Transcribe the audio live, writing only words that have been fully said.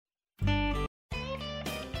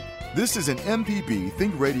This is an MPB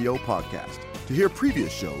Think Radio podcast. To hear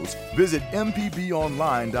previous shows, visit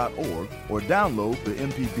mpbonline.org or download the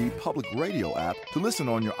MPB Public Radio app to listen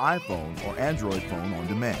on your iPhone or Android phone on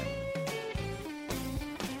demand.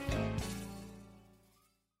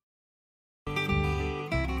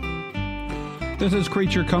 This is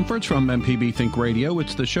Creature Comforts from MPB Think Radio.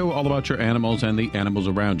 It's the show all about your animals and the animals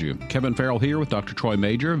around you. Kevin Farrell here with Dr. Troy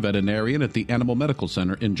Major, veterinarian at the Animal Medical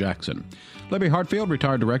Center in Jackson. Libby Hartfield,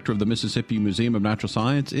 retired director of the Mississippi Museum of Natural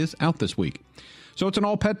Science, is out this week. So it's an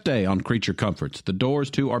all-pet day on Creature Comforts. The doors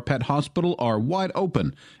to our pet hospital are wide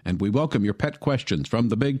open, and we welcome your pet questions from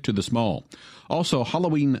the big to the small. Also,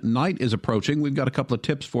 Halloween night is approaching. We've got a couple of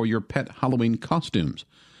tips for your pet Halloween costumes.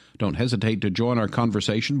 Don't hesitate to join our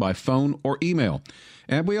conversation by phone or email.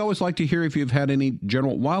 And we always like to hear if you've had any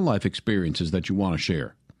general wildlife experiences that you want to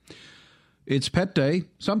share. It's Pet Day.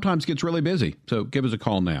 Sometimes gets really busy, so give us a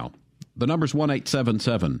call now. The number's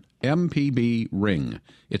 1-877-MPB-RING.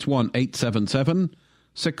 It's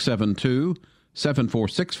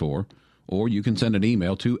 1-877-672-7464, or you can send an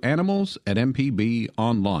email to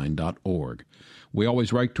animals@mpbonline.org. We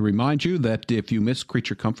always like to remind you that if you miss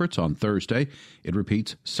Creature Comforts on Thursday, it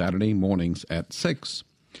repeats Saturday mornings at 6.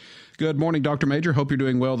 Good morning, Dr. Major. Hope you're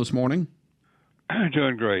doing well this morning.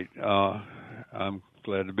 Doing great. I'm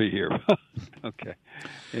glad to be here. Okay.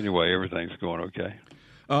 Anyway, everything's going okay.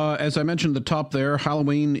 As I mentioned at the top there,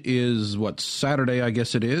 Halloween is, Saturday, I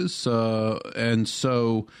guess it is. And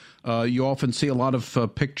so you often see a lot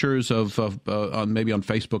of pictures of maybe on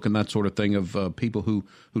Facebook and that sort of thing of people who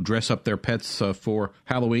dress up their pets for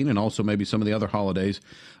Halloween and also maybe some of the other holidays.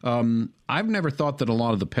 I've never thought that a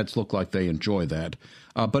lot of the pets look like they enjoy that.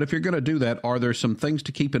 But if you're going to do that, are there some things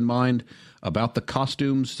to keep in mind about the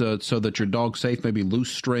costumes so that your dog's safe, maybe loose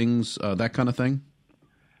strings, that kind of thing?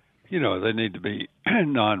 You know, they need to be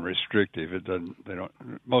non-restrictive.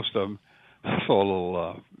 Most of them, I saw a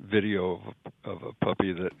little video of a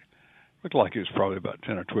puppy that looked like he was probably about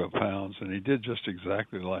 10 or 12 pounds, and he did just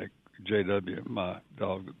exactly like JW, my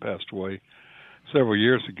dog that passed away several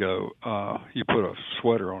years ago. You put a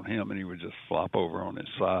sweater on him, and he would just flop over on his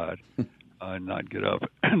side and not get up.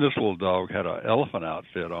 And this little dog had an elephant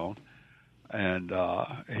outfit on, and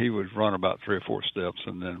he would run about 3 or 4 steps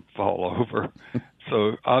and then fall over.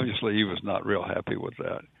 So obviously he was not real happy with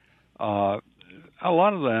that. A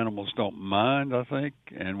lot of the animals don't mind, I think,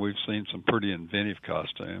 and we've seen some pretty inventive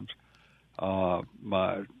costumes.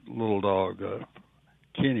 My little dog,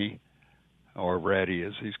 Kenny, or Ratty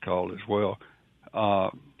as he's called as well,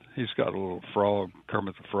 he's got a little frog,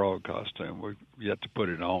 Kermit the Frog costume. We've yet to put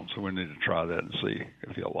it on, so we need to try that and see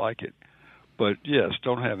if he'll like it. But, yes,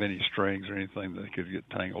 don't have any strings or anything that could get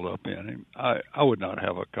tangled up in. I would not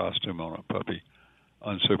have a costume on a puppy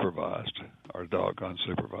unsupervised or a dog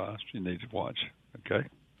unsupervised. You need to watch, okay?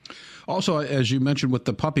 Also, as you mentioned with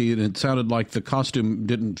the puppy, and it sounded like the costume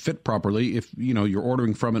didn't fit properly. If, you're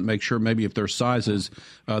ordering from it, make sure maybe if there's sizes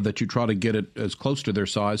that you try to get it as close to their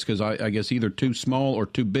size, because I guess either too small or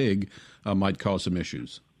too big might cause some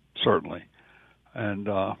issues. Certainly. And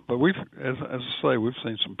but we've, as I say, we've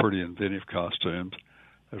seen some pretty inventive costumes.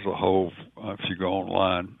 There's a whole, if you go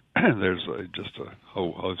online, there's just a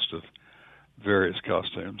whole host of various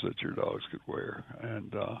costumes that your dogs could wear,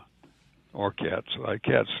 and or cats.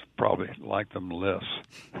 Cats probably like them less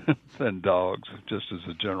than dogs, just as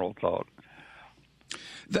a general thought.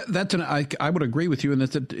 I would agree with you. And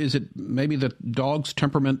is it maybe the dog's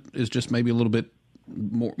temperament is just maybe a little bit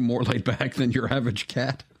more laid back than your average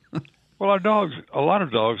cat? Well, a lot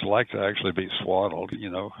of dogs like to actually be swaddled.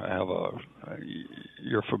 You're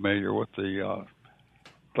familiar with the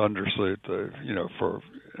thunder suit, for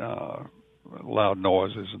loud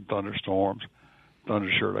noises and thunderstorms.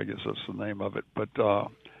 Thundershirt, I guess that's the name of it. But a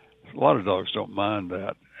lot of dogs don't mind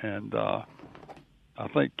that. And I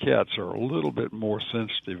think cats are a little bit more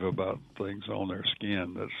sensitive about things on their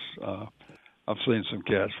skin. I've seen some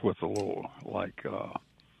cats with a little,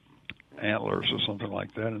 antlers or something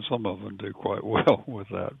like that, and some of them do quite well with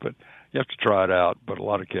that. But you have to try it out. But a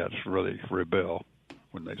lot of cats really rebel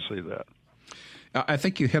when they see that. I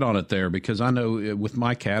think you hit on it there, because I know with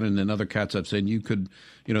my cat and then other cats I've seen, you could,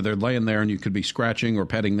 they're laying there and you could be scratching or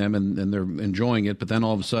petting them and they're enjoying it. But then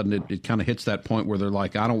all of a sudden it kind of hits that point where they're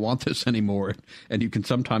like, I don't want this anymore. And you can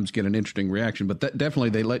sometimes get an interesting reaction. But definitely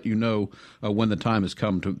they let you know when the time has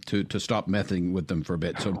come to stop messing with them for a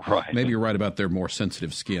bit. So right. Maybe you're right about their more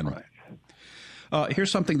sensitive skin. Right.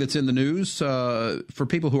 Here's something that's in the news for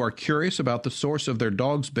people who are curious about the source of their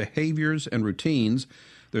dog's behaviors and routines.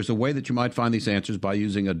 There's a way that you might find these answers by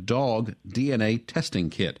using a dog DNA testing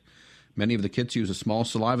kit. Many of the kits use a small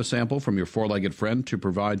saliva sample from your four-legged friend to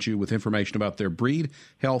provide you with information about their breed,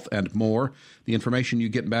 health, and more. The information you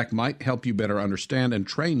get back might help you better understand and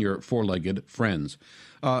train your four-legged friends.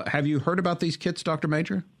 Have you heard about these kits, Dr.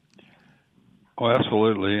 Major? Oh,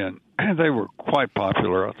 absolutely, and they were quite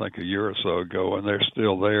popular, I think, a year or so ago, and they're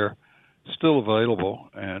still there, still available,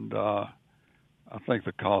 and I think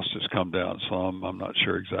the cost has come down some. I'm not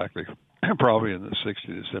sure exactly, probably in the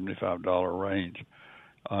 $60 to $75 range,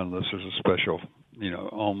 unless there's a special,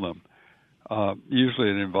 on them. Usually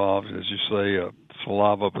it involves, as you say,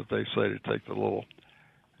 saliva, but they say to take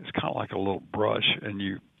it's kind of like a little brush, and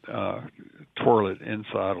you twirl it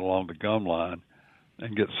inside along the gum line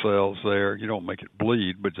and get cells there. You don't make it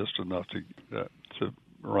bleed, but just enough to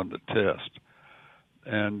run the test.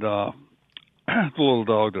 And the little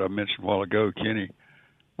dog that I mentioned a while ago, Kenny,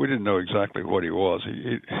 we didn't know exactly what he was.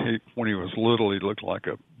 He when he was little, he looked like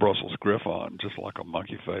a Brussels Griffon, just like a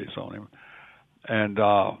monkey face on him. And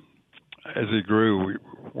as he grew,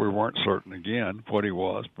 we weren't certain again what he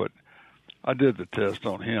was, but I did the test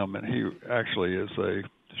on him, and he actually is a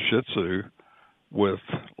Shih Tzu with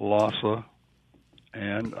Lhasa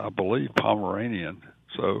and I believe Pomeranian.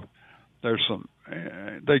 So there's some,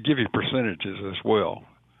 they give you percentages as well.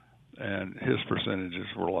 And his percentages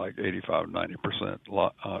were like 85, 90%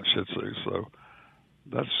 Shih Tzu. So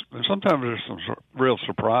sometimes there's some real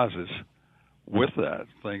surprises with that,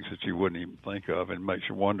 things that you wouldn't even think of, and makes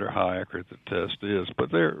you wonder how accurate the test is. But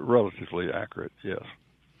they're relatively accurate, yes.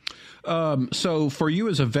 So for you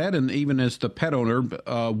as a vet and even as the pet owner,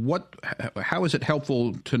 how is it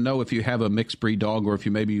helpful to know if you have a mixed breed dog or if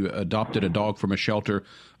you maybe adopted a dog from a shelter?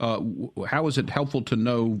 How is it helpful to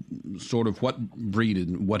know sort of what breed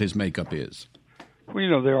and what his makeup is?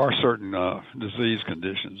 Well, there are certain disease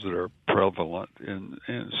conditions that are prevalent in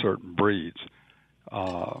certain breeds.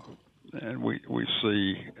 And we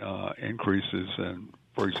see increases in,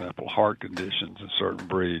 for example, heart conditions in certain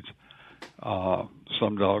breeds.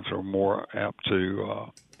 Some dogs are more apt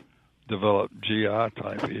to develop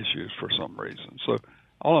GI-type issues for some reason. So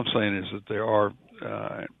all I'm saying is that there are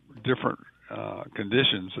different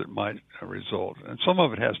conditions that might result. And some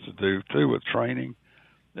of it has to do, too, with training,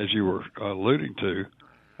 as you were alluding to.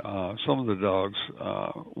 Some of the dogs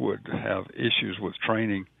would have issues with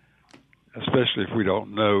training, especially if we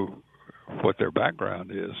don't know what their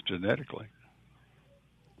background is genetically.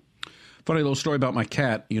 Funny little story about my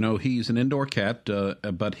cat. He's an indoor cat,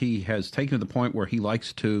 but he has taken to the point where he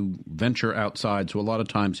likes to venture outside. So a lot of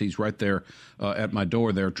times he's right there at my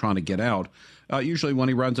door there trying to get out. Usually when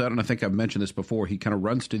he runs out, and I think I've mentioned this before, he kind of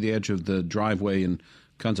runs to the edge of the driveway and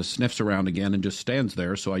kind of sniffs around again and just stands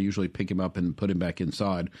there. So I usually pick him up and put him back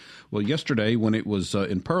inside. Well, yesterday, when it was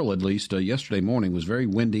in Pearl at least, yesterday morning was very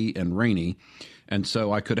windy and rainy. And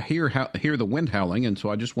so I could hear the wind howling, and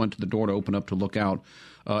so I just went to the door to open up to look out.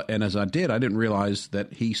 And as I did, I didn't realize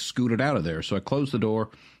that he scooted out of there. So I closed the door,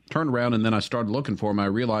 turned around, and then I started looking for him. I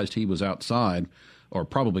realized he was outside, or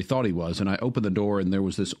probably thought he was, and I opened the door, and there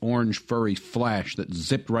was this orange furry flash that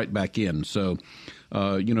zipped right back in. So,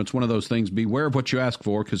 it's one of those things, beware of what you ask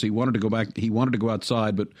for, because he wanted to go back. He wanted to go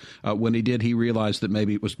outside, but when he did, he realized that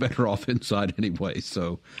maybe it was better off inside anyway.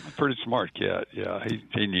 So, pretty smart cat. Yeah,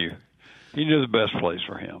 he knew. He knew the best place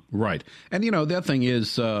for him. Right. And, the other thing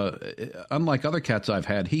is, unlike other cats I've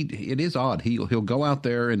had, it is odd. He'll go out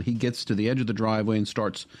there and he gets to the edge of the driveway and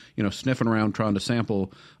starts, sniffing around trying to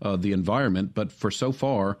sample the environment. But for so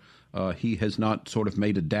far, he has not sort of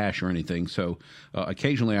made a dash or anything. So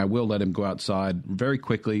occasionally I will let him go outside very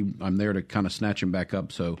quickly. I'm there to kind of snatch him back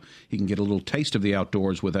up so he can get a little taste of the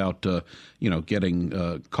outdoors without,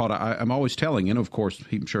 getting caught. I'm always telling him, of course,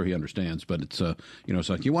 I'm sure he understands, but it's, it's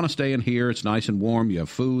like, you want to stay in here. It's nice and warm. You have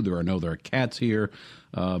food. There are cats here.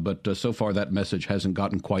 But so far that message hasn't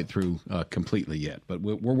gotten quite through completely yet. But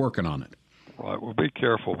we're working on it. Right. Well, be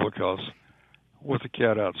careful, because with a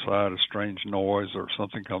cat outside, a strange noise or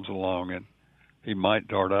something comes along, and he might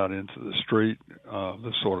dart out into the street,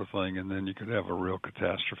 this sort of thing, and then you could have a real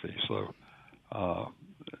catastrophe. So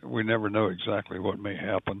we never know exactly what may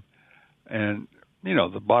happen. And,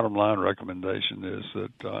 the bottom line recommendation is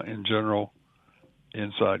that, in general,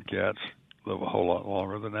 inside cats live a whole lot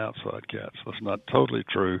longer than outside cats. That's not totally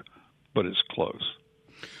true, but it's close.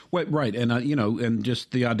 Well, right, and and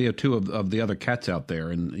just the idea too of the other cats out there,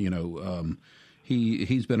 and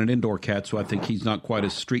he's been an indoor cat, so I think he's not quite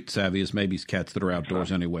as street savvy as maybe cats that are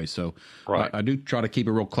outdoors anyway. So right. I do try to keep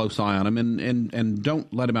a real close eye on him, and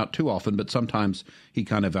don't let him out too often. But sometimes he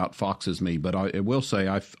kind of outfoxes me. But I will say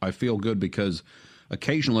I feel good because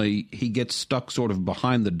occasionally he gets stuck sort of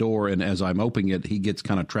behind the door, and as I'm opening it, he gets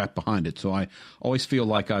kind of trapped behind it. So I always feel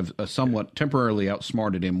like I've somewhat temporarily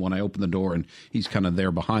outsmarted him when I open the door, and he's kind of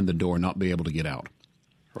there behind the door, not be able to get out.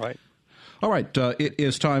 Right. All right, it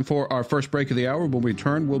is time for our first break of the hour. When we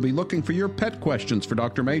return, we'll be looking for your pet questions for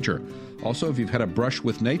Dr. Major. Also, if you've had a brush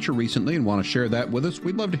with nature recently and want to share that with us,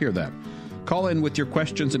 we'd love to hear that. Call in with your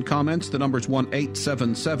questions and comments. The number's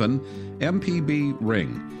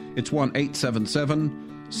 1-877-MPB-RING. It's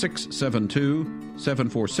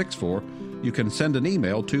 1-877-672-7464. You can send an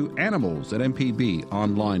email to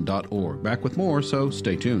animals@mpbonline.org. Back with more, so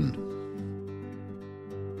stay tuned.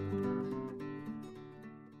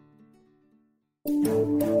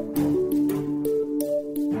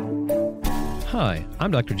 Hi,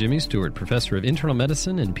 I'm Dr. Jimmy Stewart, Professor of Internal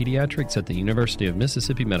Medicine and Pediatrics at the University of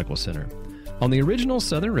Mississippi Medical Center. On the original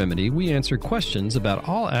Southern Remedy, we answer questions about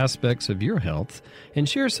all aspects of your health and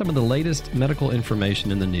share some of the latest medical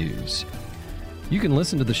information in the news. You can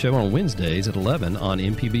listen to the show on Wednesdays at 11 on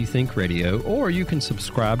MPB Think Radio, or you can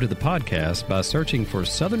subscribe to the podcast by searching for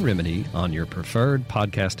Southern Remedy on your preferred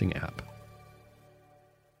podcasting app.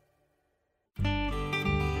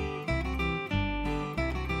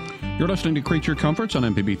 You're listening to Creature Comforts on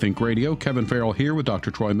MPB Think Radio. Kevin Farrell here with Dr.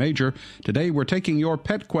 Troy Major. Today we're taking your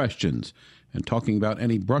pet questions and talking about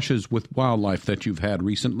any brushes with wildlife that you've had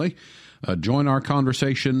recently. Join our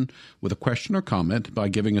conversation with a question or comment by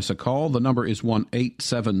giving us a call. The number is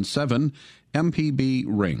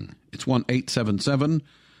 1-877-MPB-RING. It's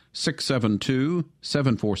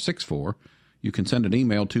 1-877-672-7464. You can send an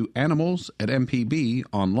email to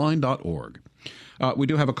animals@mpbonline.org. We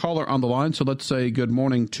do have a caller on the line, so let's say good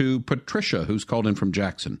morning to Patricia, who's called in from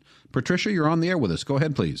Jackson. Patricia, you're on the air with us. Go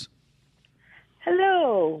ahead, please.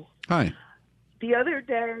 Hello. Hi. The other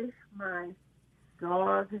day, my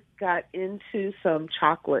dog got into some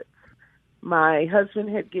chocolates. My husband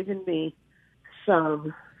had given me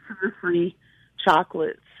some sugar-free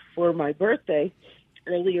chocolates for my birthday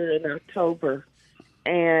earlier in October,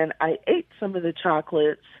 and I ate some of the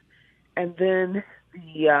chocolates, and then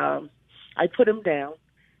I put them down,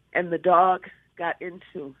 and the dog got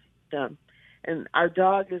into them. And our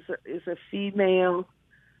dog is a female.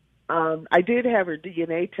 I did have her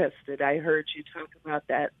DNA tested. I heard you talk about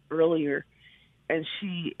that earlier. And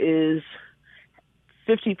she is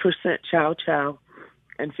 50% Chow Chow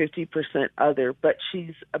and 50% other, but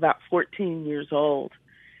she's about 14 years old.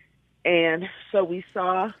 And so we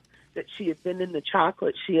saw that she had been in the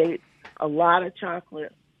chocolate. She ate a lot of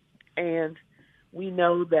chocolate, and we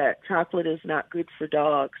know that chocolate is not good for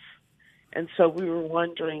dogs. And so we were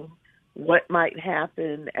wondering what might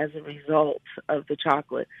happen as a result of the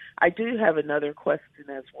chocolate. I do have another question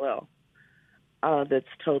as well that's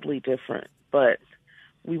totally different, but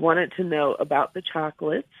we wanted to know about the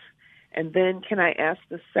chocolates. And then can I ask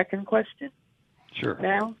the second question? Sure.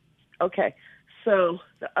 Now? Okay. So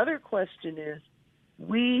the other question is,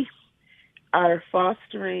 we are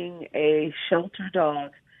fostering a shelter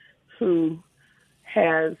dog who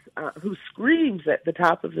screams at the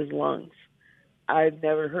top of his lungs. I've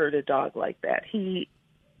never heard a dog like that.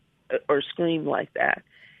 Or scream like that.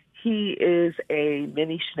 He is a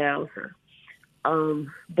mini schnauzer.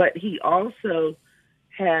 But he also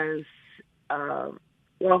has,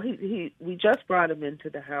 we just brought him into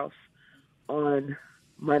the house on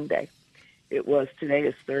Monday. Today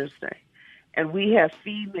is Thursday. And we have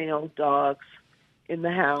female dogs in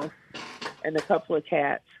the house and a couple of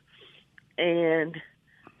cats. And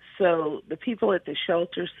so the people at the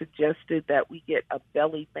shelter suggested that we get a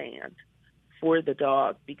belly band for the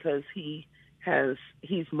dog because he's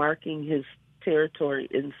marking his territory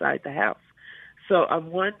inside the house. So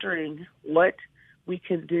I'm wondering what we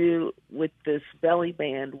can do with this belly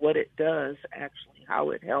band, what it does actually,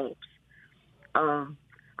 how it helps. I'm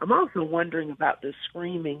also wondering about the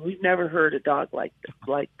screaming. We've never heard a dog like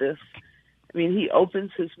this. I mean, he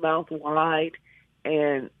opens his mouth wide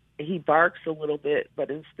and he barks a little bit,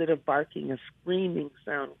 but instead of barking, a screaming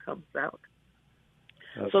sound comes out.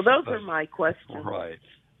 So those are my questions. Right.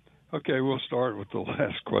 Okay, we'll start with the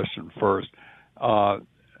last question first.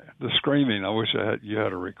 The screaming, I wish you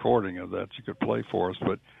had a recording of that you could play for us,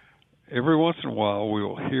 but every once in a while we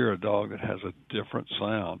will hear a dog that has a different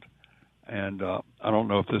sound. And I don't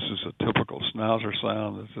know if this is a typical schnauzer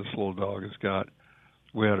sound that this little dog has got.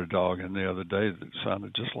 We had a dog in the other day that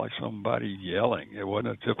sounded just like somebody yelling. It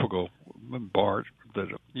wasn't a typical bark that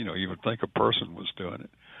you would think a person was doing it.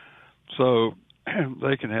 So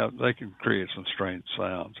they can create some strange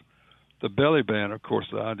sounds. The belly band, of course,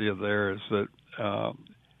 the idea there is that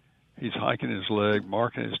he's hiking his leg,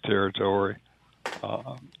 marking his territory.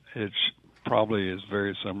 It's probably is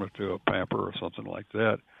very similar to a pamper or something like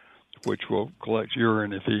that, which will collect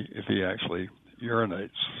urine if he actually urinates.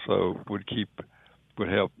 So would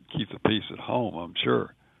help keep the peace at home, I'm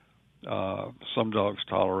sure. Some dogs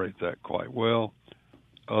tolerate that quite well.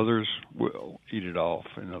 Others will eat it off.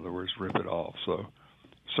 In other words, rip it off. So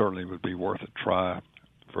certainly would be worth a try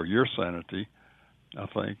for your sanity, I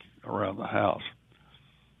think, around the house.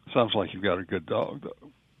 Sounds like you've got a good dog,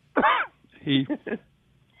 though.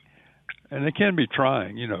 And it can be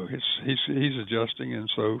trying, you know. He's adjusting, and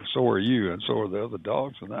so are you, and so are the other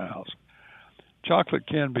dogs in the house. Chocolate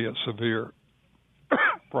can be a severe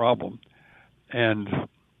problem, and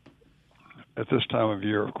at this time of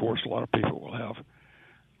year, of course, a lot of people will have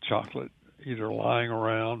chocolate either lying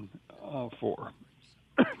around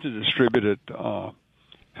to distribute at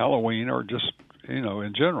Halloween or just, you know,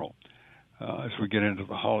 in general as we get into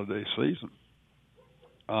the holiday season.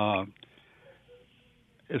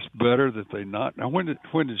 It's better that they not. Now, when did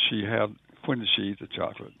she eat the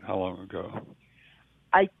chocolate? How long ago?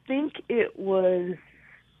 I think it was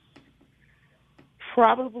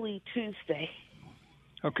probably Tuesday.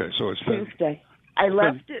 Okay, so it's been Tuesday. I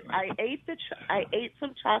left it. I ate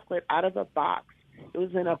some chocolate out of a box. It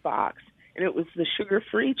was in a box, and it was the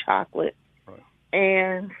sugar-free chocolate. Right.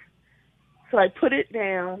 And so I put it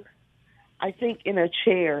down, I think in a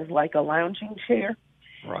chair, like a lounging chair.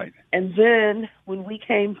 Right. And then when I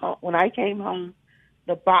came home,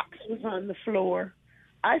 the box was on the floor.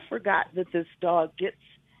 I forgot that this dog gets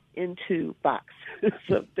into boxes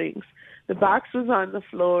of things. The box was on the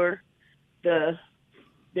floor.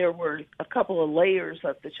 There were a couple of layers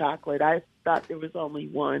of the chocolate. I thought there was only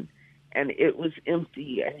one, and it was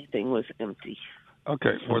empty. Everything was empty.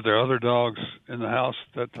 Okay. Were there other dogs in the house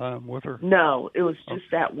at that time with her? No, it was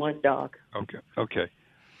just that one dog. Okay.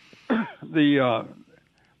 The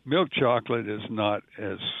milk chocolate is not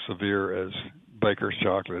as severe as Baker's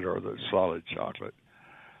chocolate or the solid chocolate.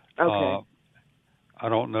 Okay. I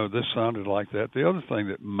don't know. This sounded like that. The other thing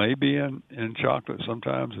that may be in chocolate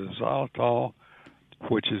sometimes is xylitol,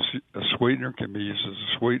 which is a sweetener, can be used as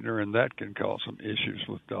a sweetener, and that can cause some issues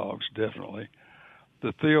with dogs, definitely.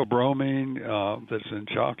 The theobromine that's in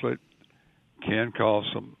chocolate can cause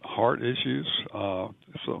some heart issues, but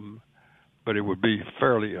it would be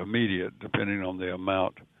fairly immediate depending on the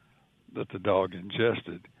amount that the dog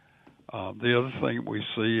ingested. The other thing we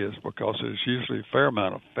see is because there's usually a fair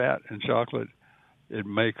amount of fat in chocolate, it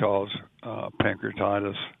may cause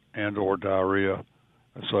pancreatitis and or diarrhea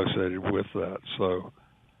associated with that. So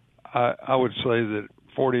I would say that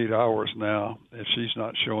 48 hours now, if she's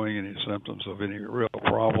not showing any symptoms of any real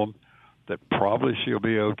problem, that probably she'll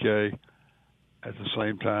be okay. At the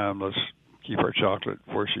same time, let's keep her chocolate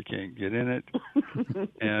where she can't get in it.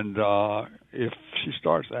 And if she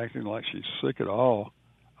starts acting like she's sick at all,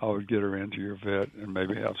 I would get her into your vet and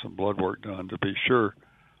maybe have some blood work done to be sure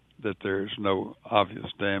that there's no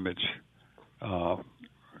obvious damage caused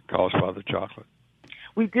by the chocolate.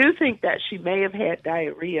 We do think that she may have had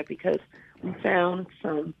diarrhea because we found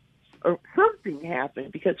something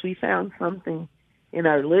happened because we found something in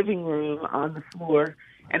our living room on the floor,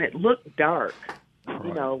 and it looked dark, right.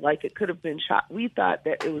 You know, like it could have been shot. We thought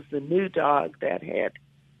that it was the new dog that had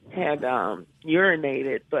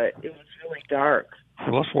urinated, but it was really dark.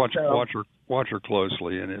 Well, let's watch her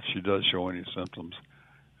closely, and if she does show any symptoms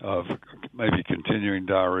of maybe continuing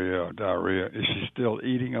diarrhea, is she still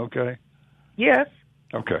eating okay? Yes.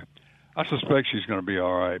 Okay. I suspect she's going to be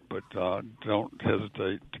all right, but don't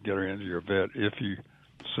hesitate to get her into your vet if you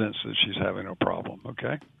sense that she's having a problem,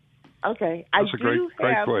 okay? Okay. That's a great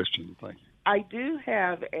question. Thank you. I do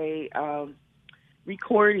have a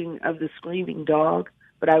recording of the screaming dog,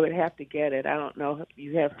 but I would have to get it. I don't know if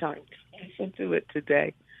you have time to listen to it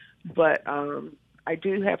today, but I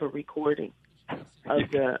do have a recording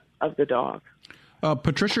of the dog.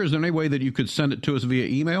 Patricia, is there any way that you could send it to us via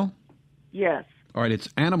email? Yes. All right, it's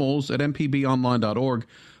animals@mpbonline.org,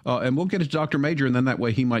 and we'll get it to Dr. Major, and then that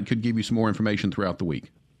way could give you some more information throughout the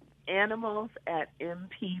week.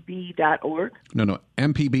 Animals@mpb.org? No,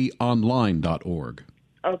 mpbonline.org.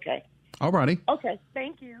 Okay. All righty. Okay,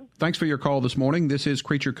 thank you. Thanks for your call this morning. This is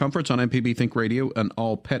Creature Comforts on MPB Think Radio, an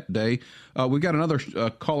all-pet day. We've got another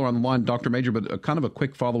caller on the line, Dr. Major, but kind of a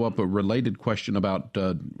quick follow-up, a related question about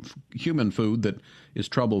human food that is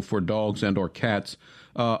trouble for dogs and or cats.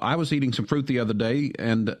 I was eating some fruit the other day,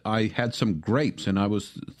 and I had some grapes, and I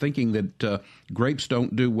was thinking that grapes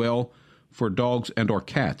don't do well for dogs and or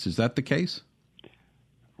cats. Is that the case?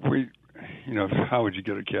 How would you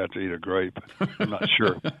get a cat to eat a grape? I'm not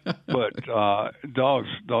sure. But dogs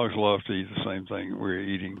love to eat the same thing we're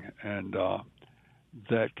eating, and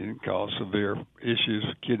that can cause severe issues,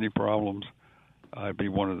 kidney problems, It'd be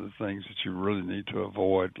one of the things that you really need to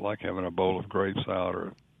avoid, like having a bowl of grapes out,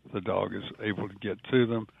 or the dog is able to get to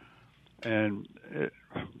them. And,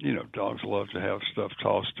 dogs love to have stuff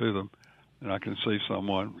tossed to them. And I can see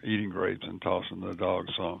someone eating grapes and tossing the dog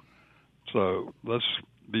some. So let's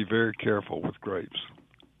be very careful with grapes.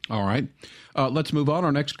 All right. Let's move on.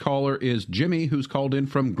 Our next caller is Jimmy, who's called in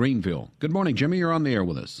from Greenville. Good morning, Jimmy. You're on the air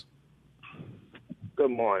with us.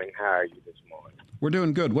 Good morning. How are you this morning? We're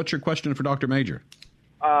doing good. What's your question for Dr. Major?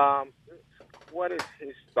 What is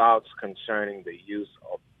his thoughts concerning the use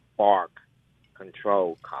of bark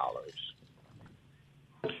control collars?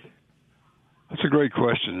 That's a great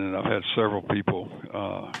question, and I've had several people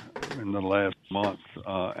in the last month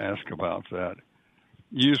ask about that.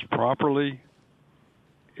 Used properly,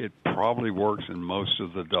 it probably works in most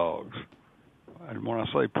of the dogs. And when I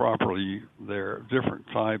say properly, there are different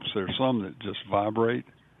types. There's some that just vibrate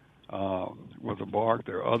with a bark.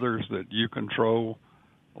 There are others that you control,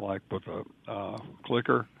 like with a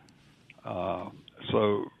clicker.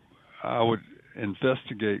 So I would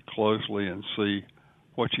investigate closely and see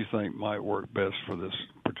what you think might work best for this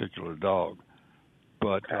particular dog.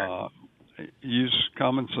 But use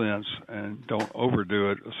common sense and don't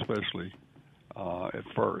overdo it, especially at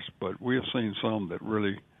first. But we have seen some that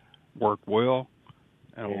really work well,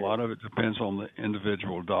 and a lot of it depends on the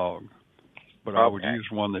individual dog. But I would use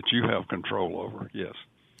one that you have control over, yes.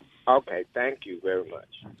 Okay, thank you very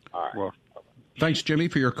much. All right. Well, thanks, Jimmy,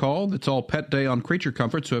 for your call. It's all Pet Day on Creature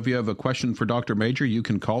Comfort, so if you have a question for Dr. Major, you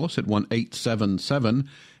can call us at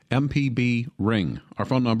 1-877-MPB-RING. Our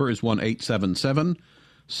phone number is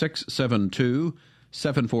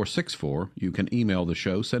 1-877-672-7464. You can email the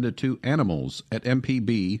show. Send it to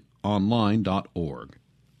animals@mpbonline.org.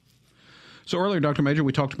 So earlier, Dr. Major,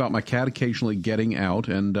 we talked about my cat occasionally getting out,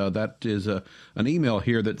 and that is an email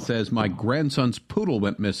here that says, my grandson's poodle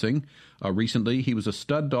went missing recently. He was a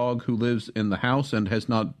stud dog who lives in the house and has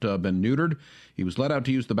not been neutered. He was let out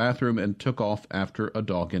to use the bathroom and took off after a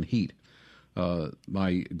dog in heat.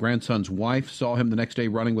 My grandson's wife saw him the next day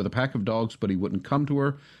running with a pack of dogs, but he wouldn't come to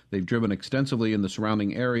her. They've driven extensively in the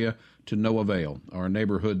surrounding area to no avail. Our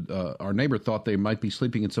neighbor thought they might be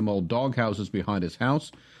sleeping in some old dog houses behind his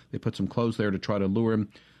house. They put some clothes there to try to lure him.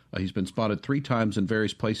 He's been spotted 3 times in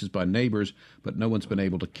various places by neighbors, but no one's been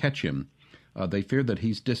able to catch him. They fear that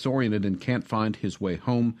he's disoriented and can't find his way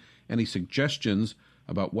home. Any suggestions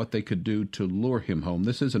about what they could do to lure him home?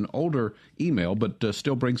 This is an older email, but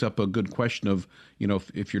still brings up a good question of,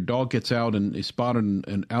 if your dog gets out and is spotted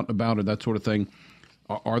and out and about and that sort of thing,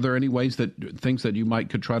 are there any things that you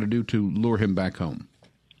could try to do to lure him back home?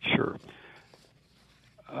 Sure.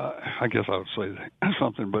 I guess I would say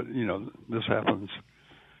something, but, this happens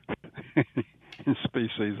in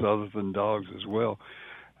species other than dogs as well.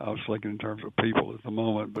 I was thinking in terms of people at the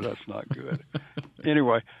moment, but that's not good.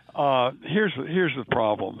 Anyway, here's the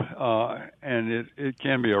problem, and it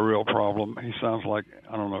can be a real problem. He sounds like,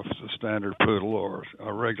 I don't know if it's a standard poodle or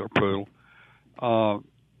a regular poodle. The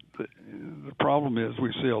problem is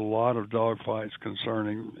we see a lot of dog fights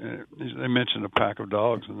concerning, they mentioned a pack of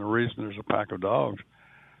dogs, and the reason there's a pack of dogs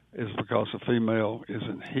is because the female is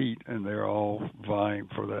in heat and they're all vying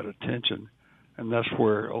for that attention. And that's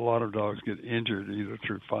where a lot of dogs get injured, either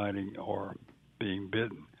through fighting or being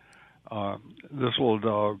bitten. This little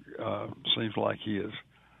dog seems like he is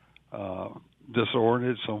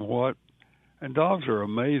disoriented somewhat. And dogs are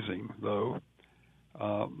amazing, though.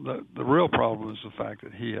 The real problem is the fact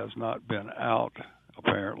that he has not been out,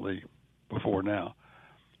 apparently, before now.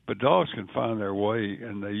 But dogs can find their way,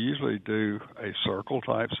 and they usually do a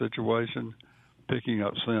circle-type situation, picking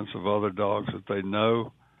up scents of other dogs that they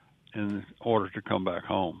know in order to come back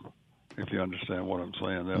home, if you understand what I'm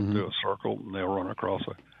saying. They'll do a circle, and they'll run across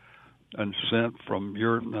a scent from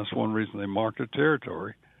that's one reason they mark their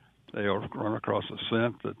territory. They'll run across a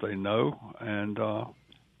scent that they know, and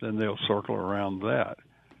then they'll circle around that.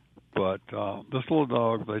 But this little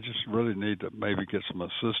dog, they just really need to maybe get some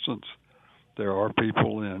assistance. There are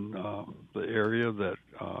people in the area that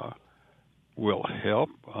will help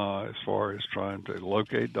as far as trying to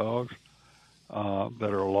locate dogs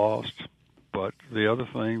that are lost. But the other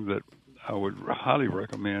thing that I would highly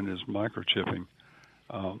recommend is microchipping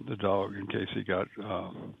the dog in case he got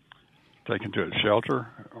taken to a shelter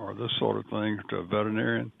or this sort of thing, to a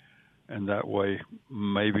veterinarian, and that way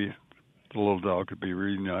maybe the little dog could be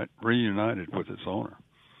reunited with its owner.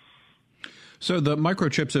 So the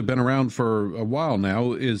microchips have been around for a while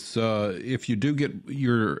now. Is if you do get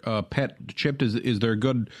your pet chipped, is there a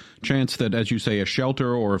good chance that, as you say, a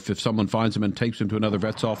shelter, or if someone finds him and takes him to another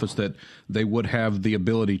vet's office, that they would have the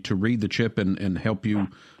ability to read the chip and help you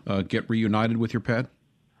get reunited with your pet?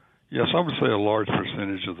 Yes, I would say a large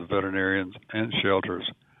percentage of the veterinarians and shelters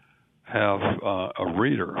have a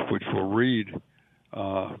reader, which will read.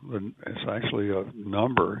 It's actually a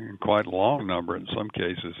number, and quite a long number in some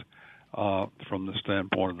cases, from the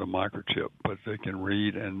standpoint of the microchip. But they can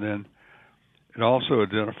read, and then it also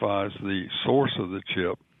identifies the source of the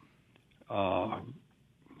chip.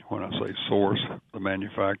 When I say source, the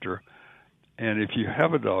manufacturer. And if you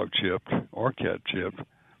have a dog chipped or cat chipped,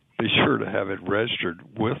 be sure to have it registered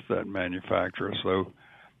with that manufacturer. So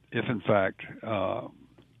if, in fact,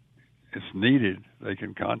 it's needed, they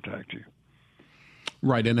can contact you.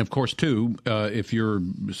 Right, and of course, too, if your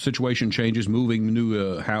situation changes, moving,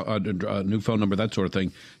 new phone number, that sort of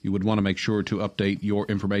thing, you would want to make sure to update your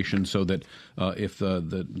information so that if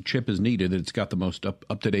the chip is needed, it's got the most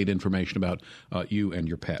up-to-date information about you and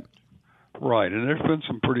your pet. Right, and there's been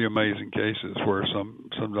some pretty amazing cases where some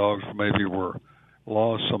dogs maybe were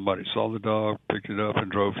lost. Somebody saw the dog, picked it up,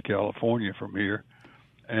 and drove to California from here,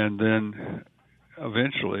 and then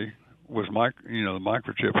eventually the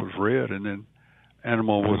microchip was read, and then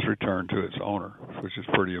animal was returned to its owner, which is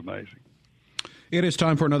pretty amazing. It is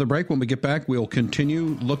time for another break. When we get back, we'll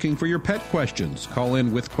continue looking for your pet questions. Call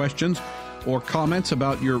in with questions or comments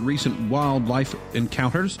about your recent wildlife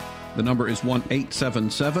encounters. The number is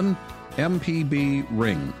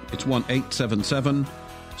 1-877-MPB-RING. It's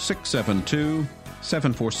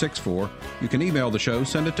 1-877-672-7464. You can email the show,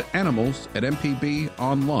 send it to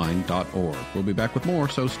animals@mpbonline.org. We'll be back with more,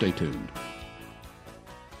 so stay tuned.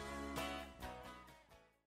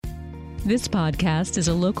 This podcast is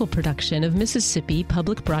a local production of Mississippi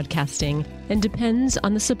Public Broadcasting and depends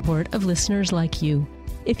on the support of listeners like you.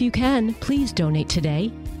 If you can, please donate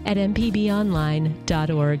today at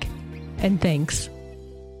mpbonline.org. And thanks.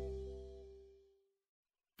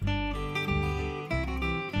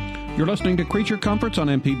 You're listening to Creature Comforts on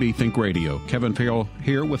MPB Think Radio. Kevin Farrell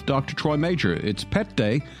here with Dr. Troy Major. It's Pet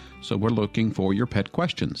Day, so we're looking for your pet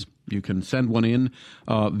questions. You can send one in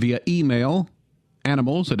via email,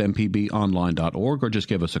 animals@mpbonline.org, or just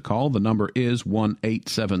give us a call. The number is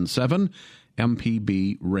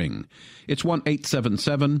 1-877-MPB-RING. It's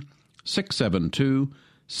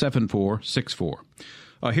 1-877-672-7464.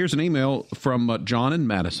 Here's an email from John in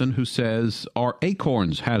Madison who says, are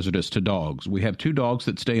acorns hazardous to dogs? We have 2 dogs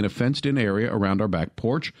that stay in a fenced-in area around our back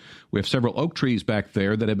porch. We have several oak trees back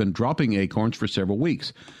there that have been dropping acorns for several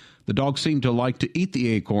weeks. The dogs seem to like to eat the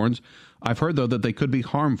acorns. I've heard, though, that they could be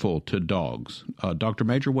harmful to dogs. Dr.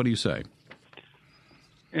 Major, what do you say?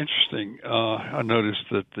 Interesting. I noticed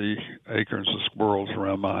that the acorns of squirrels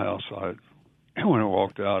around my house, when I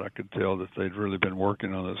walked out, I could tell that they'd really been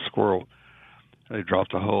working on the squirrel. They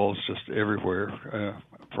dropped the hulls just everywhere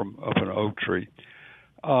from up an oak tree.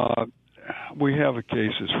 We have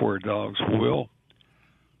cases where dogs will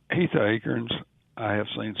eat the acorns. I have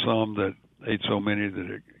seen some that ate so many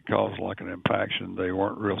that it caused like an impaction. They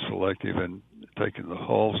weren't real selective in taking the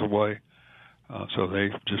hulls away, so they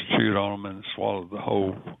just chewed on them and swallowed the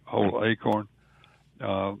whole acorn.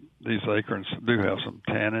 These acorns do have some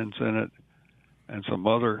tannins in it and some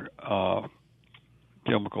other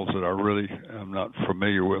chemicals that I really am not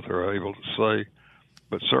familiar with or able to say,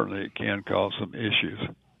 but certainly it can cause some issues.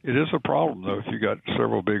 It is a problem, though, if you got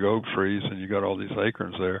several big oak trees and you got all these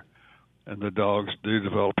acorns there, and the dogs do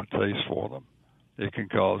develop a taste for them. It can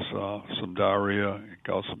cause some diarrhea, it can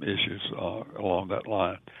cause some issues along that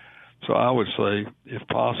line. So I would say, if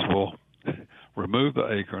possible, remove the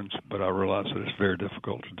acorns, but I realize that it's very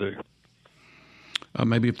difficult to do.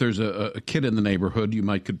 Maybe if there's a kid in the neighborhood, you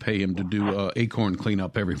could pay him to do acorn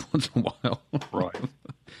cleanup every once in a while. Right.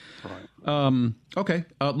 Okay.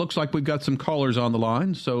 Looks like we've got some callers on the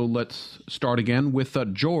line, so let's start again with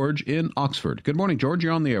George in Oxford. Good morning, George.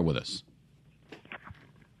 You're on the air with us.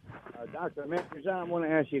 Dr. Matthews, I want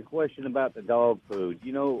to ask you a question about the dog food.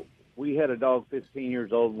 You know, we had a dog 15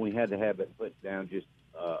 years old, and we had to have it put down just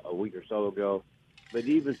a week or so ago. But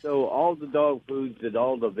even so, all the dog foods that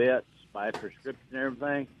all the vets by prescription and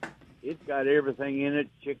everything, it's got everything in it,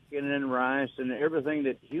 chicken and rice and everything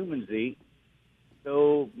that humans eat.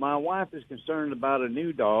 So my wife is concerned about a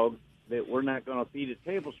new dog that we're not going to feed it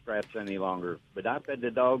table scraps any longer. But I fed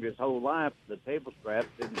the dog his whole life. The table scraps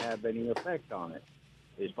didn't have any effect on it,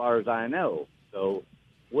 as far as I know. So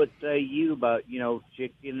what say you about,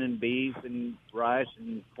 chicken and beef and rice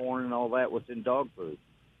and corn and all that, what's in dog food?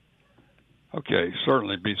 Okay,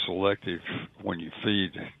 certainly be selective when you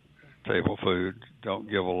feed table food. Don't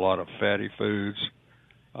give a lot of fatty foods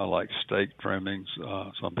like steak trimmings.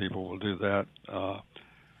 Some people will do that.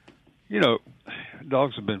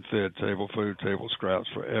 Dogs have been fed table food, table scraps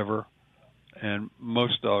forever, and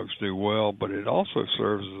most dogs do well, but it also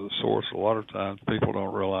serves as a source. A lot of times people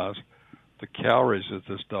don't realize the calories that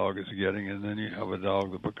this dog is getting, and then you have a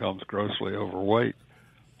dog that becomes grossly overweight,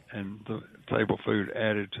 and the table food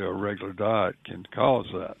added to a regular diet can cause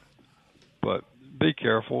that. But be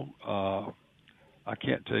careful. I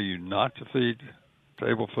can't tell you not to feed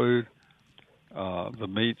table food. The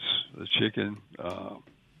meats, the chicken,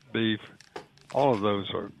 beef, all of those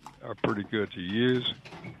are pretty good to use,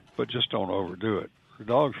 but just don't overdo it. The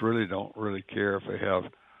dogs really don't really care if they have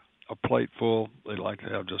a plate full. They like to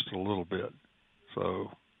have just a little bit. So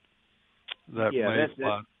that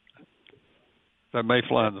may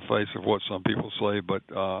fly in the face of what some people say, but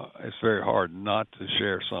it's very hard not to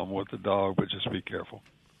share some with the dog, but just be careful.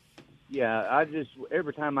 Yeah,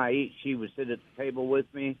 every time I eat, she would sit at the table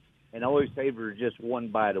with me, and I always gave her just one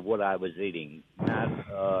bite of what I was eating, not,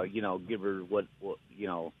 give her what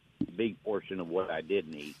big portion of what I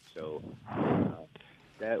didn't eat. So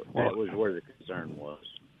that was where the concern was.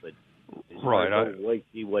 But as far as overweight,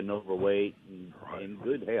 she wasn't overweight and in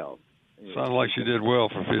good health. Sounds like she did well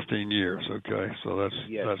for 15 years. Okay, so that's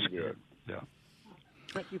good. Yeah.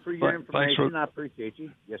 Thank you for your information. I appreciate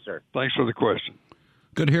you. Yes, sir. Thanks for the question.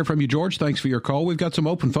 Good to hear from you, George. Thanks for your call. We've got some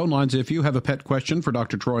open phone lines. If you have a pet question for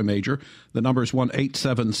Dr. Troy Major, the number is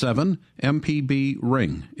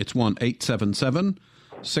 1-877-MPB-RING. It's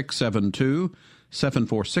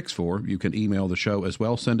 1-877-672-7464. You can email the show as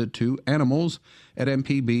well. Send it to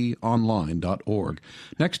animals@mpbonline.org.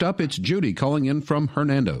 Next up, it's Judy calling in from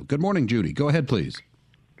Hernando. Good morning, Judy. Go ahead, please.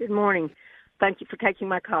 Good morning. Thank you for taking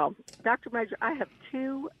my call. Dr. Major, I have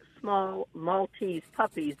two small Maltese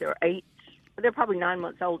puppies. They're probably 9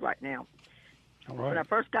 months old right now. All right. When I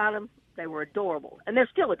first got them, they were adorable, and they're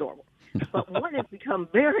still adorable. But one has become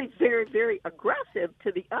very, very, very aggressive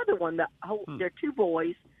to the other one. They're two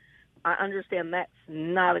boys. I understand that's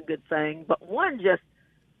not a good thing, but one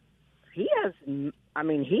he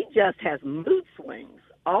just has mood swings.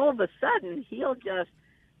 All of a sudden, he'll just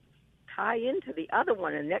tie into the other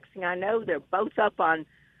one, and next thing I know, they're both up on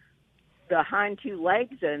the hind two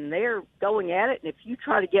legs, and they're going at it. And if you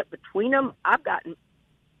try to get between them,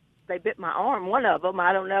 they bit my arm, one of them.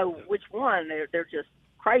 I don't know which one. They're just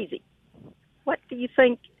crazy. What do you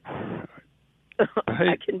think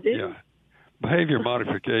I can do? Yeah. Behavior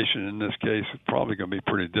modification in this case is probably going to be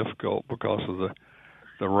pretty difficult because of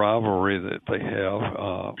the rivalry that they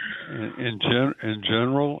have. In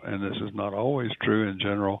general, and this is not always true in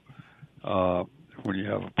general, when you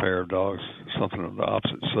have a pair of dogs, something of the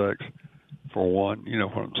opposite sex, for one, you know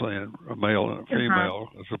what I'm saying, a male and a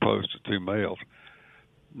female as opposed to two males.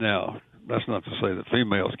 Now, that's not to say that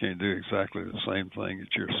females can't do exactly the same thing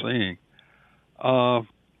that you're seeing.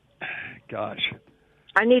 Gosh.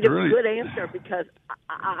 I need a good answer because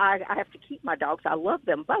I have to keep my dogs. I love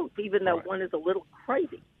them both, even though one is a little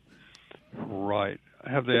crazy. Right.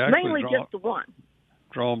 Have they actually mainly just the one.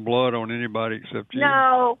 Drawn blood on anybody except you?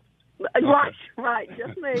 No. Okay. Right.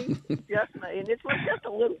 Just me. Just me. And it's just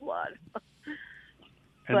a little blood.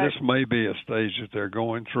 And this may be a stage that they're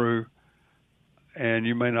going through, and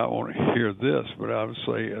you may not want to hear this, but I would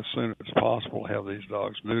say as soon as possible have these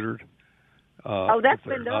dogs neutered. That's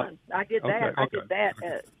been done. I did that. Okay. I did that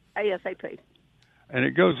ASAP. And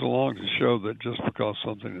it goes along to show that just because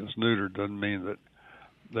something is neutered doesn't mean that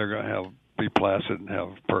they're going to be placid and have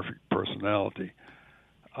a perfect personality.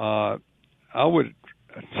 I would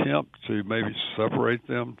attempt to maybe separate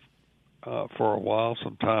them for a while,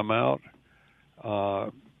 some time out,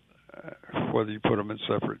 whether you put them in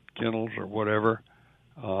separate kennels or whatever.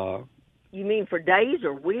 You mean for days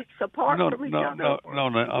or weeks apart from each other? No.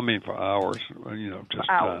 I mean for hours. Just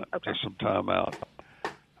some time out.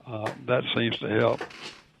 That seems to help.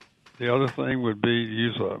 The other thing would be to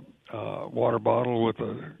use a water bottle with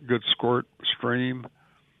a good squirt stream,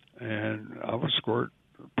 and I would squirt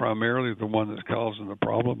primarily the one that's causing the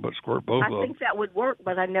problem, but squirt both of them. I think that would work,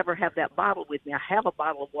 but I never have that bottle with me. I have a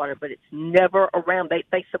bottle of water, but it's never around. They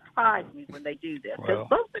surprise me when they do this, because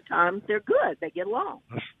both the times they're good. They get along.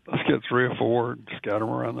 Let's get 3 or 4 and scatter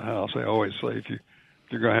them around the house. They always say if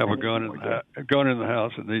you're going to have a gun in the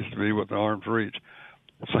house, it needs to be with the arm's reach.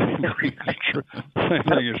 Same thing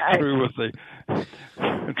is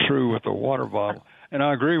true with the water bottle. And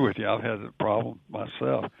I agree with you. I've had the problem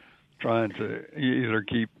myself, trying to either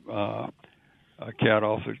keep a cat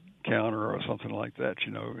off the counter or something like that,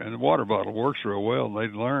 And the water bottle works real well, and they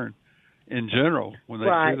learn, in general, when they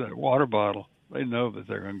see that water bottle, they know that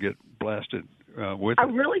they're going to get blasted with it. I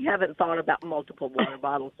really haven't thought about multiple water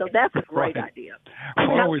bottles, so that's a great idea.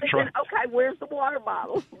 Why don't we try? Okay, where's the water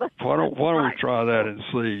bottle? Why don't we try that and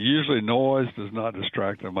see? Usually noise does not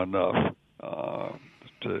distract them enough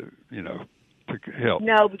to to help?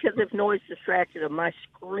 No, because if noise distracted them, my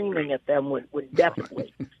screaming at them would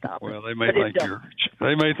definitely stop. Well, they may think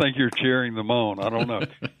you're cheering them on. I don't know.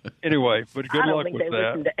 Anyway, but good luck with that. I don't think they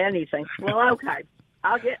listen to anything. Well, okay,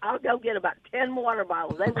 I'll go get about 10 water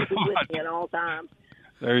bottles. They will be with me at all times.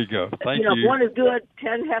 There you go. Thank you. If one is good,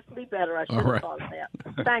 10 has to be better. I should have thought of that.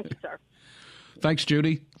 Thank you, sir. Thanks,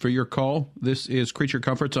 Judy, for your call. This is Creature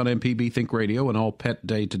Comforts on MPB Think Radio and All Pet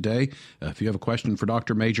Day today. If you have a question for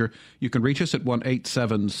Dr. Major, you can reach us at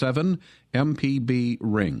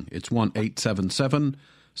 1-877-MPB-RING. It's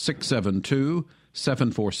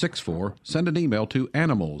 1-877-672-7464. Send an email to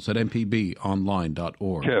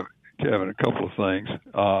animals@mpbonline.org. Kevin, a couple of things.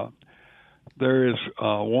 There is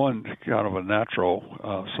one kind of a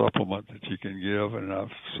natural supplement that you can give, and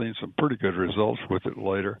I've seen some pretty good results with it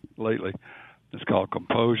lately. It's called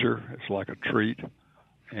Composure. It's like a treat,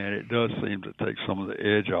 and it does seem to take some of the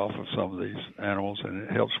edge off of some of these animals, and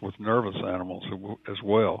it helps with nervous animals as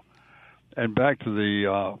well. And back to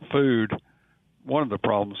the food, one of the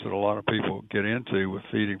problems that a lot of people get into with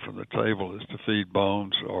feeding from the table is to feed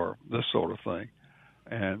bones or this sort of thing,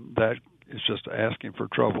 and that is just asking for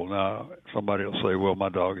trouble. Now, somebody will say, well, my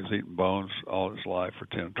dog has eaten bones all his life for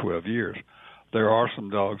 10, 12 years. There are some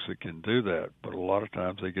dogs that can do that, but a lot of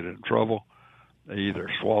times they get in trouble. They either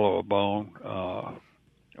swallow a bone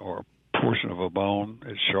or a portion of a bone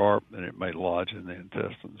is sharp, and it may lodge in the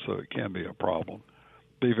intestine, so it can be a problem.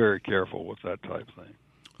 Be very careful with that type of thing.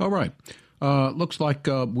 All right. Looks like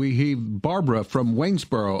we have Barbara from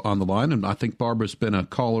Waynesboro on the line, and I think Barbara's been a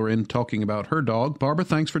caller in talking about her dog. Barbara,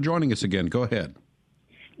 thanks for joining us again. Go ahead.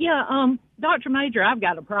 Yeah, Dr. Major, I've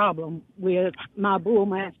got a problem with my bull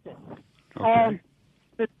mastiff. Okay.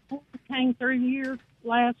 The bull came through here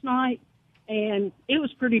last night, and it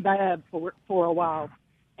was pretty bad for a while.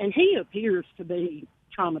 And he appears to be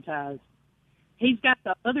traumatized. He's got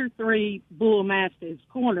the other 3 bull mastiffs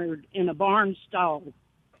cornered in a barn stall.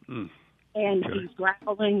 And he's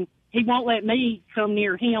growling. He won't let me come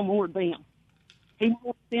near him or them. He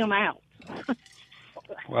wants them out.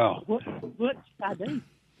 Wow. What should I do?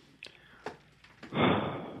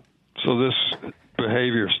 So this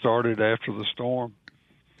behavior started after the storm?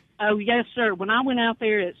 Oh, yes, sir. When I went out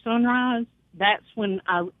there at sunrise, that's when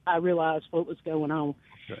I realized what was going on.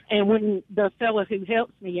 Okay. And when the fellow who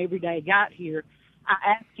helps me every day got here, I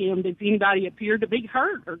asked him, if anybody appeared to be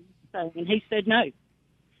hurt or something, and he said no.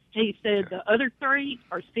 He said the other 3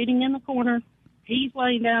 are sitting in the corner. He's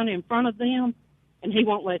laying down in front of them, and he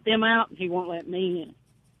won't let them out, and he won't let me in.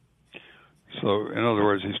 So, in other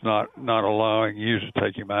words, he's not allowing you to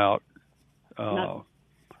take him out. No.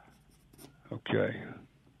 Okay.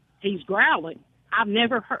 He's growling. I've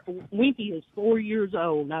never heard. Wimpy is 4 years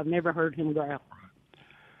old. I've never heard him growl.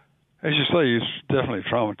 As you say, he's definitely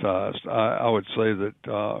traumatized. I would say that,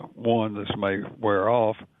 one, this may wear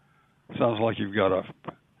off. Sounds like you've got a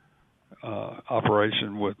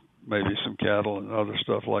operation with maybe some cattle and other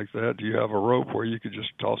stuff like that. Do you have a rope where you could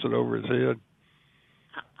just toss it over his head?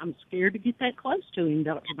 I'm scared to get that close to him,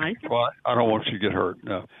 Dr. Major. Well, I don't want you to get hurt,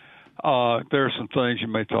 no. There are some things you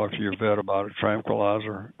may talk to your vet about, a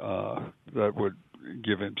tranquilizer that would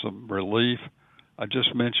give him some relief. I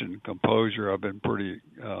just mentioned Composure. I've been pretty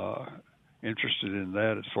interested in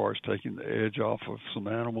that as far as taking the edge off of some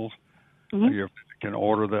animals. Mm-hmm. You can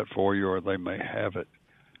order that for you, or they may have it.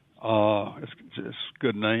 It's a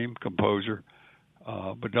good name, Composure,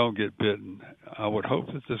 but don't get bitten. I would hope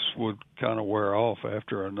that this would kind of wear off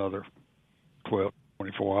after another 12,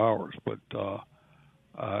 24 hours, but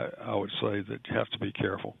I would say that you have to be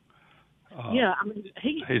careful. Yeah, I mean,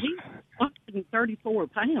 he's 134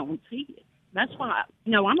 pounds. That's why,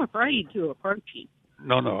 I'm afraid to approach him.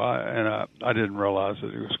 No, I didn't realize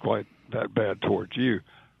that it was quite that bad towards you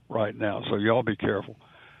right now, so y'all be careful.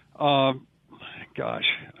 Gosh,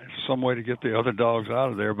 there's some way to get the other dogs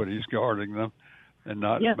out of there, but he's guarding them, and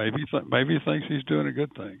not maybe he thinks he's doing a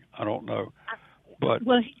good thing. I don't know, but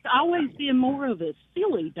he's always been more of a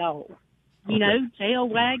silly dog, tail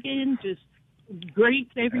wagging, just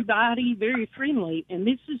greets everybody, very friendly, and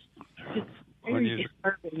this is just very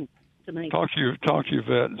disturbing to me. Talk to your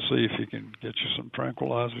vet and see if he can get you some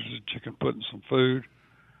tranquilizers that you can put in some food,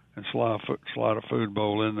 and slide a food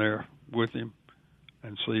bowl in there with him,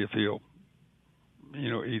 and see if he'll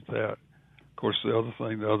eat that. Of course, the other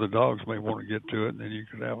thing, the other dogs may want to get to it, and then you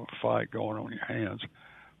could have a fight going on your hands.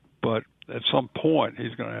 But at some point,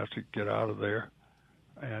 he's going to have to get out of there.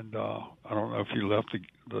 And I don't know if you left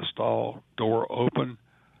the stall door open.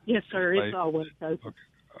 Yes, sir. It's always open.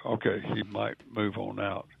 Okay, he might move on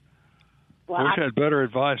out. Well, I wish I had better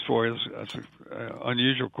advice for you. That's an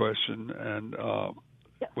unusual question. And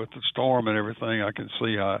with the storm and everything, I can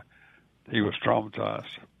see how he was traumatized.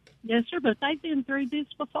 Yes, sir, but they've been through this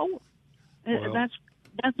before. Well, that's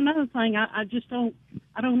another thing. I just don't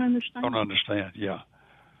understand. Don't understand, yeah.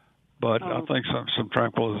 But I think some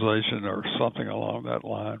tranquilization or something along that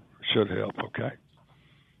line should help, okay?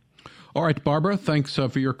 All right, Barbara, thanks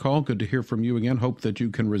for your call. Good to hear from you again. Hope that you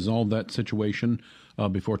can resolve that situation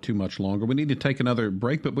before too much longer. We need to take another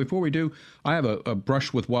break, but before we do, I have a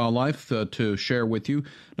brush with wildlife to share with you.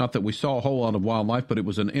 Not that we saw a whole lot of wildlife, but it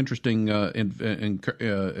was an interesting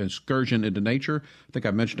excursion into nature. I think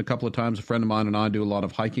I've mentioned a couple of times, a friend of mine and I do a lot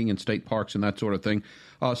of hiking in state parks and that sort of thing.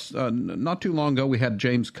 Not too long ago, we had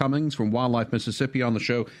James Cummings from Wildlife Mississippi on the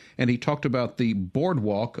show, and he talked about the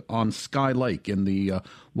boardwalk on Sky Lake in the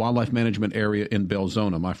wildlife management area in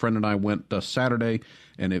Belzona. My friend and I went Saturday,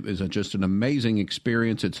 and it was just an amazing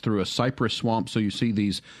experience. It's through a cypress swamp, so you see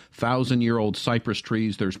these 1,000-year-old cypress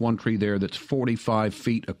trees. There's one tree there that's 45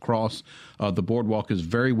 feet across. The boardwalk is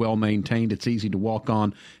very well maintained. It's easy to walk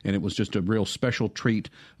on, and it was just a real special treat,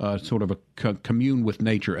 sort of a commune with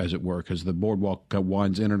nature, as it were, because the boardwalk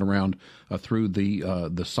winds in and around through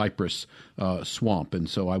the cypress swamp. And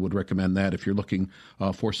so I would recommend that if you're looking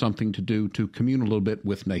for something to do to commune a little bit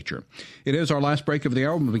with nature. It is our last break of the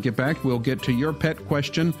hour. When we get back, we'll get to your pet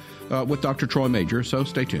question with Dr. Troy Major, so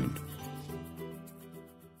stay tuned.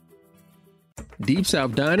 Deep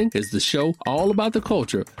South Dining is the show all about the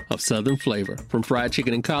culture of Southern flavor, from fried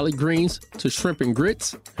chicken and collard greens to shrimp and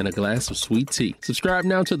grits and a glass of sweet tea. Subscribe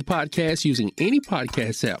now to the podcast using any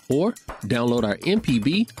podcast app or download our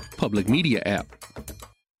MPB Public Media app.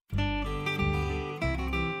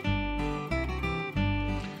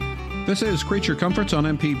 This is Creature Comforts on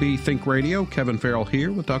MPB Think Radio. Kevin Farrell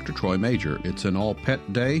here with Dr. Troy Major. It's an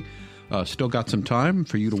all-pet day. Still got some time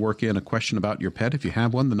for you to work in a question about your pet. If you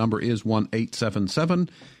have one, the number is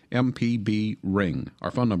 1-877-MPB-RING.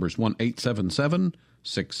 Our phone number is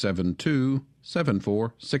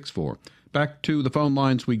 1-877-672-7464. Back to the phone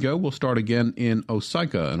lines we go. We'll start again in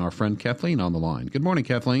Osaka, and our friend Kathleen on the line. Good morning,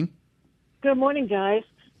 Kathleen. Good morning, guys.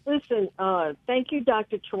 Listen, thank you,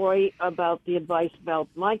 Dr. Troy, about the advice about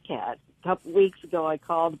my cat. A couple weeks ago, I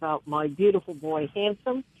called about my beautiful boy,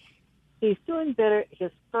 Handsome. He's doing better.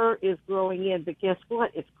 His fur is growing in, but guess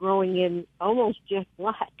what? It's growing in almost jet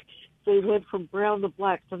black. So he went from brown to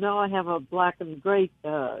black. So now I have a black and gray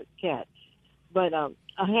cat. But I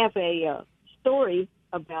have a story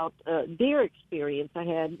about deer experience I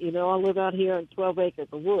had. You know, I live out here in 12 acres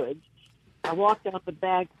of woods. I walked out the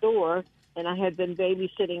back door, and I had been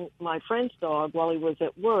babysitting my friend's dog while he was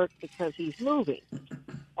at work because he's moving.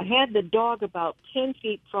 I had the dog about 10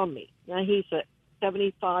 feet from me. Now, he's a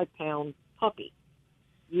 75-pound puppy,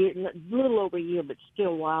 a little over a year, but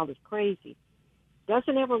still wild as crazy.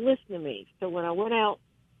 Doesn't ever listen to me. So when I went out,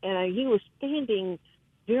 and he was standing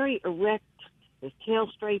very erect, his tail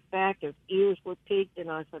straight back, his ears were peaked,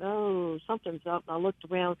 and I said, oh, something's up. And I looked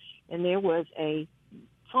around, and there was a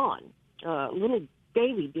fawn, little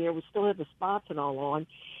baby deer. We still had the spots and all on,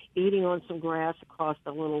 eating on some grass across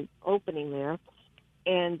the little opening there.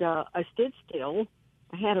 And I stood still.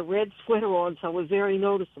 I had a red sweater on, so I was very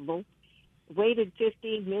noticeable. Waited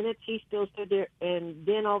 15 minutes. He still stood there. And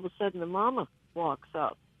then all of a sudden the mama walks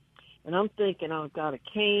up. And I'm thinking, I've got a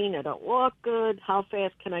cane. I don't walk good. How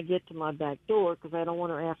fast can I get to my back door? Because I don't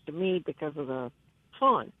want her after me because of the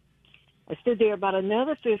fawn. I stood there about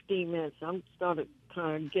another 15 minutes. I started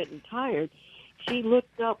kind of getting tired. She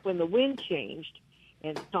looked up when the wind changed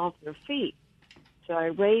and stomped her feet. So I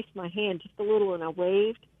raised my hand just a little and I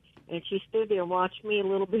waved. And she stood there and watched me a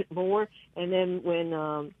little bit more. And then when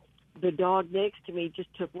the dog next to me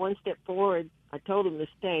just took one step forward, I told him to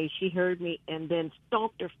stay. She heard me and then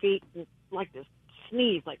stomped her feet like this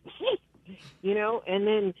sneeze, like, you know. And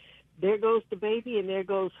then there goes the baby and there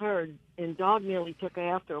goes her. And dog nearly took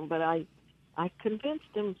after him. But I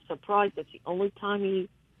convinced him, surprised, that's the only time he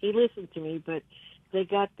listened to me. But they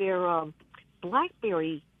got their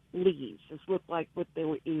blackberry leaves. This looked like what they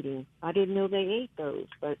were eating. I didn't know they ate those,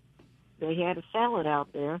 but they had a salad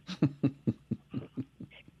out there.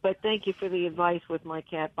 But thank you for the advice with my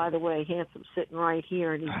cat. By the way, Handsome's sitting right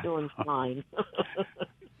here, and he's doing fine.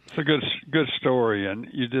 It's a good story, and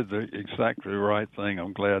you did exactly the right thing.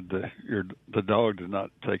 I'm glad the dog did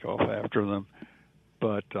not take off after them.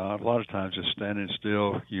 But a lot of times just standing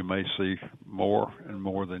still, you may see more and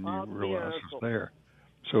more than you realize is there.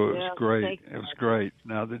 So it was great. It was great.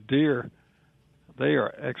 Now, the deer, they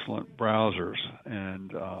are excellent browsers,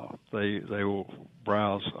 and they will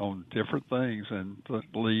browse on different things. And the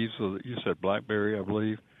leaves, you said blackberry, I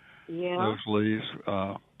believe. Yeah. Those leaves,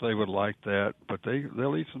 they would like that. But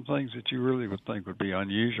they'll eat some things that you really would think would be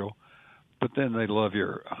unusual. but then they love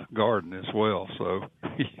your garden as well. So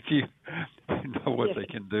if you know what they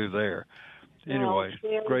can do there. Anyway,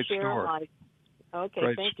 great story. Okay,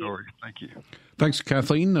 great thank story. you. Thank you. Thanks,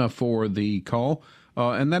 Kathleen, for the call.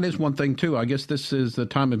 And that is one thing, too. I guess this is the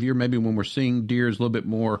time of year maybe when we're seeing deers a little bit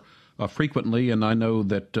more frequently. And I know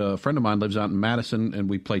that a friend of mine lives out in Madison, and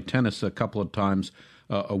we play tennis a couple of times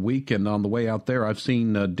a week. And on the way out there, I've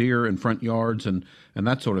seen deer in front yards and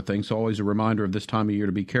that sort of thing. So always a reminder of this time of year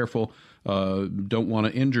to be careful. Don't want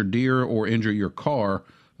to injure deer or injure your car.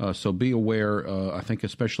 So be aware, I think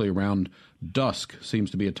especially around dusk seems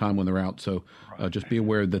to be a time when they're out. So just be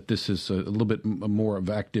aware that this is a little bit more of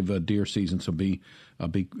active deer season. So be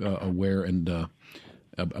aware and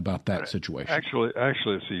about that situation. Actually,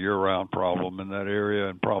 it's a year-round problem in that area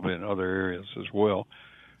and probably in other areas as well.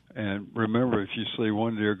 And remember, if you see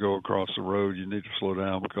one deer go across the road, you need to slow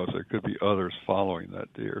down because there could be others following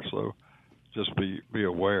that deer. So just be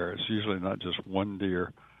aware. It's usually not just one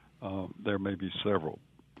deer. There may be several.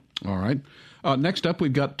 All right. Next up,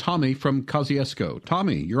 we've got Tommy from Kosciuszko.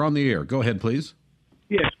 Tommy, you're on the air. Go ahead, please.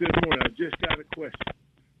 Yes, good morning. I just got a question.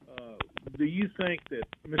 Do you think that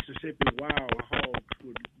Mississippi wild hogs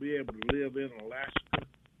would be able to live in Alaska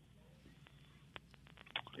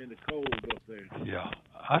in the cold up there? Yeah,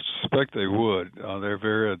 I suspect they would. They're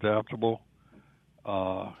very adaptable.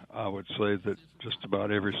 I would say that just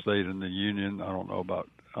about every state in the union, I don't know about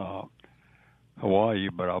Hawaii,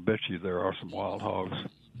 but I'll bet you there are some wild hogs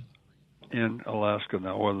in Alaska.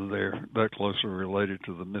 Now, whether they're that closely related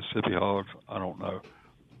to the Mississippi hogs, I don't know.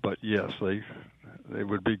 But yes, they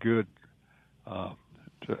would be good.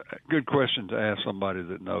 Good question to ask somebody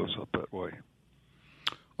that knows up that way.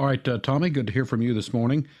 All right, Tommy, good to hear from you this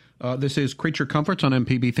morning. This is Creature Comforts on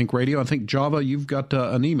MPB Think Radio. I think, Java, you've got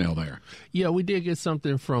an email there. Yeah, we did get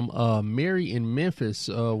something from Mary in Memphis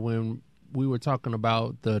when we were talking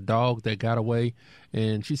about the dog that got away,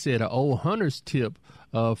 and she said an old hunter's tip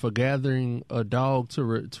for gathering a dog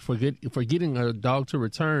for getting a dog to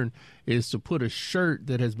return is to put a shirt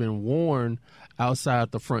that has been worn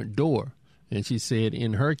outside the front door. And she said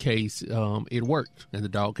in her case, it worked, and the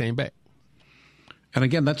dog came back. And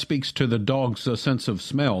again, that speaks to the dog's sense of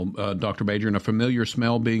smell, Dr. Major, and a familiar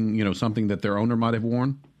smell being, something that their owner might have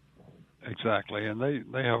worn. Exactly, and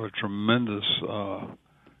they have a tremendous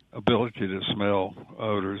ability to smell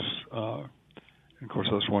odors. Of course,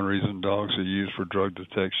 that's one reason dogs are used for drug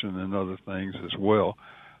detection and other things as well.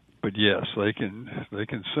 But yes, they can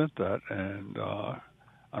scent that, and I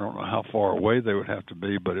don't know how far away they would have to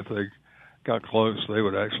be, but if they got close, they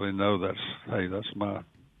would actually know that's my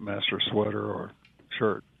master's sweater or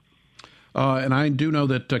shirt. And I do know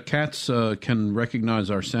that cats can recognize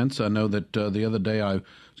our scents. I know that the other day I was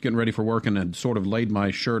getting ready for work and had sort of laid my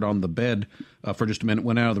shirt on the bed for just a minute,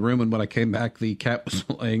 went out of the room, and when I came back, the cat was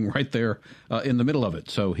laying right there in the middle of it.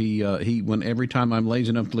 So he every time I'm lazy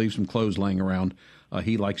enough to leave some clothes laying around,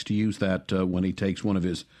 he likes to use that when he takes one of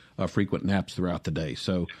his frequent naps throughout the day.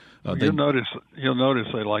 So you'll notice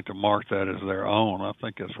they like to mark that as their own. I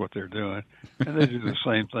think that's what they're doing, and they do the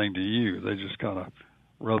same thing to you. They just kind of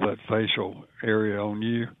rub that facial area on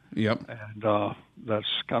you. Yep. And that's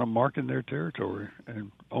kind of marking their territory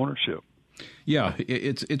and ownership. Yeah,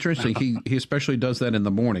 it's interesting. He especially does that in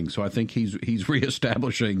the morning. So I think he's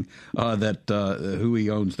reestablishing that who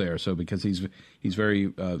he owns there. So because he's very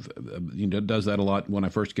does that a lot when I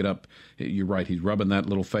first get up. You're right. He's rubbing that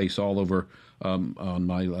little face all over on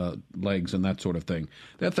my legs and that sort of thing.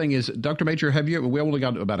 That thing is, Dr. Major, we only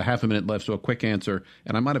got about a half a minute left, so a quick answer.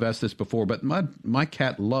 And I might have asked this before, but my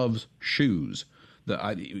cat loves shoes. When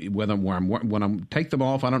I take them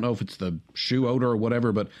off, I don't know if it's the shoe odor or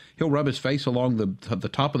whatever, but he'll rub his face along the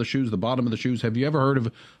top of the shoes, the bottom of the shoes. Have you ever heard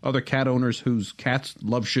of other cat owners whose cats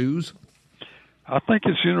love shoes? I think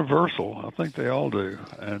it's universal. I think they all do,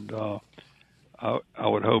 and I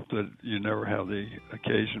would hope that you never have the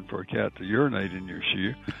occasion for a cat to urinate in your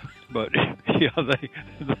shoe. But yeah,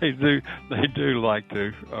 they do like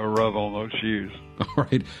to rub on those shoes. All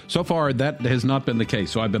right. So far, that has not been the case,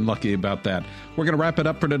 so I've been lucky about that. We're going to wrap it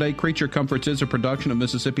up for today. Creature Comforts is a production of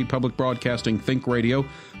Mississippi Public Broadcasting Think Radio.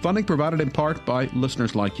 Funding provided in part by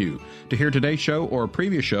listeners like you. To hear today's show or a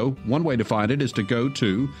previous show, one way to find it is to go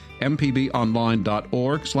to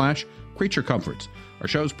mpbonline.org/Creature Comforts. Our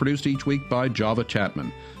show is produced each week by Java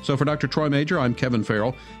Chapman. So for Dr. Troy Major, I'm Kevin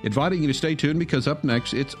Farrell, inviting you to stay tuned because up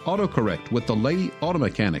next, it's AutoCorrect with the Lady Auto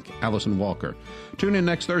Mechanic, Allison Walker. Tune in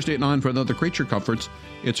next Thursday at 9 for another Creature Comforts.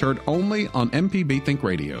 It's heard only on MPB Think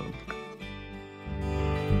Radio.